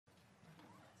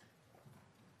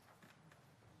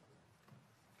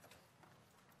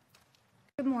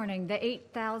Good morning. The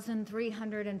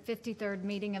 8,353rd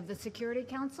meeting of the Security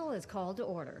Council is called to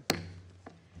order.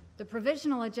 The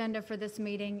provisional agenda for this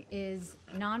meeting is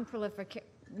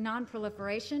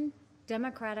non-proliferation,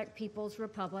 Democratic People's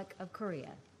Republic of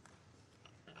Korea.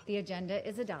 The agenda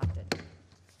is adopted.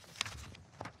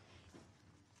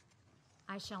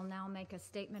 I shall now make a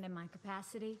statement in my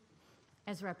capacity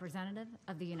as representative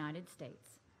of the United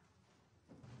States.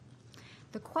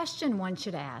 The question one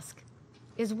should ask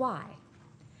is why?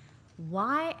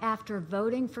 Why, after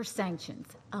voting for sanctions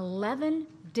 11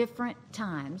 different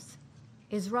times,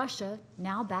 is Russia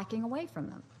now backing away from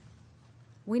them?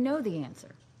 We know the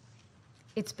answer.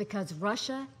 It's because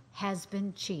Russia has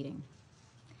been cheating.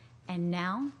 And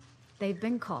now they've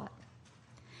been caught.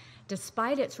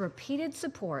 Despite its repeated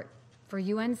support for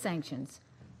UN sanctions,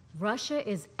 Russia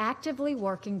is actively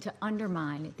working to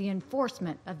undermine the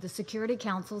enforcement of the Security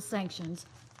Council's sanctions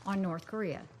on North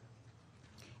Korea.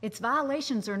 Its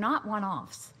violations are not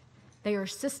one-offs. They are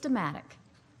systematic.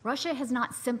 Russia has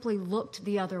not simply looked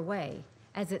the other way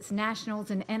as its nationals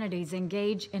and entities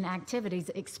engage in activities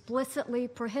explicitly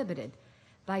prohibited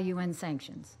by UN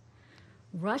sanctions.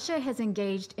 Russia has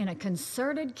engaged in a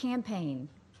concerted campaign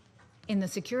in the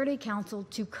Security Council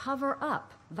to cover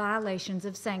up violations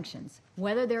of sanctions,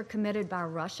 whether they're committed by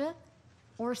Russia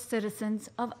or citizens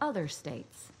of other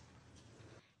states.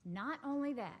 Not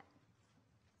only that,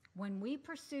 when we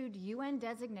pursued UN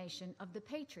designation of the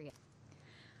Patriot,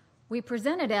 we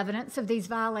presented evidence of these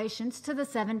violations to the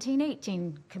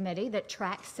 1718 committee that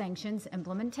tracks sanctions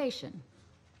implementation.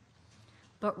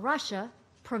 But Russia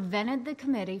prevented the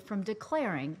committee from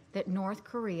declaring that North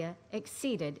Korea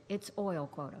exceeded its oil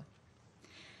quota.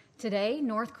 Today,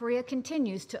 North Korea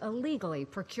continues to illegally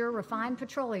procure refined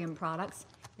petroleum products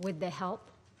with the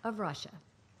help of Russia.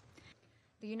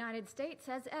 The United States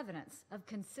has evidence of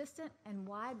consistent and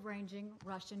wide-ranging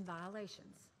Russian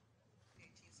violations.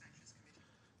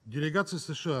 Делегация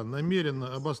США,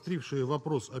 намеренно обострившая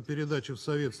вопрос о передаче в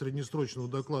Совет среднесрочного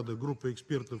доклада группы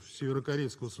экспертов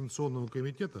Северокорейского санкционного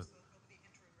комитета,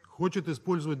 хочет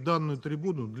использовать данную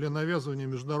трибуну для навязывания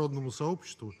международному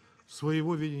сообществу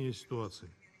своего видения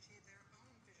ситуации.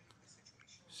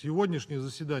 Сегодняшнее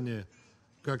заседание,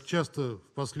 как часто в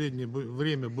последнее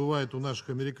время бывает у наших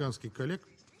американских коллег,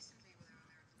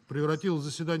 превратилось в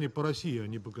заседание по России, а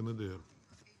не по КНДР.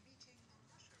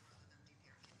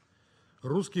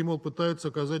 Русские, мол, пытаются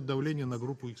оказать давление на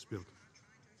группу экспертов.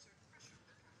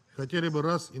 Хотели бы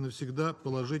раз и навсегда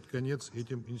положить конец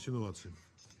этим инсинуациям.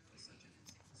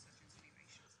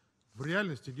 В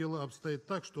реальности дело обстоит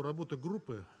так, что работа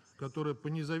группы, которая по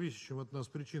независящим от нас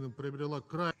причинам приобрела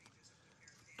край,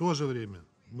 в то же время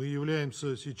мы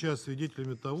являемся сейчас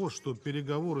свидетелями того, что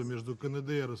переговоры между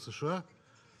КНДР и США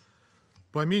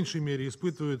по меньшей мере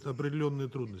испытывают определенные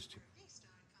трудности.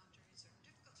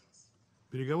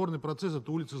 Переговорный процесс –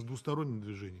 это улица с двусторонним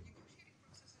движением.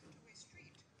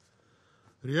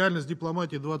 Реальность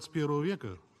дипломатии 21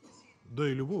 века, да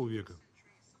и любого века,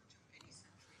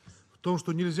 в том,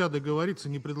 что нельзя договориться,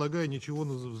 не предлагая ничего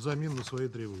взамен на свои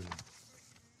требования.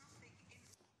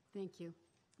 Thank you,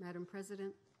 Madam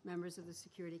President, members of the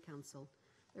Security Council.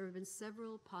 There have been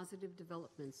several positive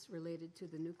developments related to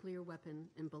the nuclear weapon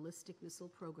and ballistic missile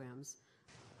programs.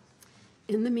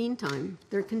 In the meantime,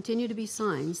 there continue to be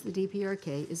signs the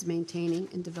DPRK is maintaining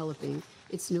and developing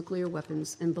its nuclear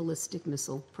weapons and ballistic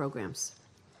missile programs.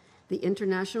 The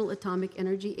International Atomic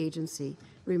Energy Agency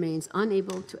remains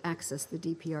unable to access the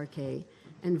DPRK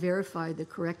and verify the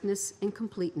correctness and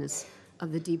completeness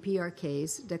of the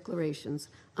DPRK's declarations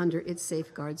under its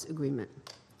safeguards agreement.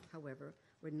 However,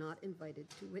 we're not invited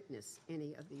to witness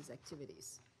any of these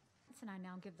activities. And I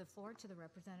now give the floor to the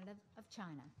representative of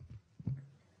China.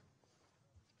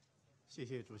 谢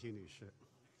谢主席女士。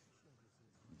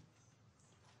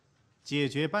解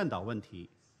决半岛问题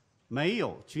没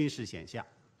有军事选项，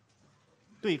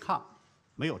对抗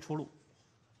没有出路，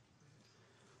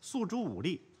诉诸武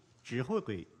力只会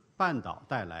给半岛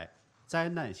带来灾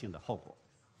难性的后果。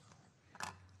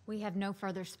 We have no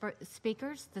further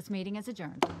speakers. This meeting is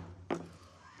adjourned.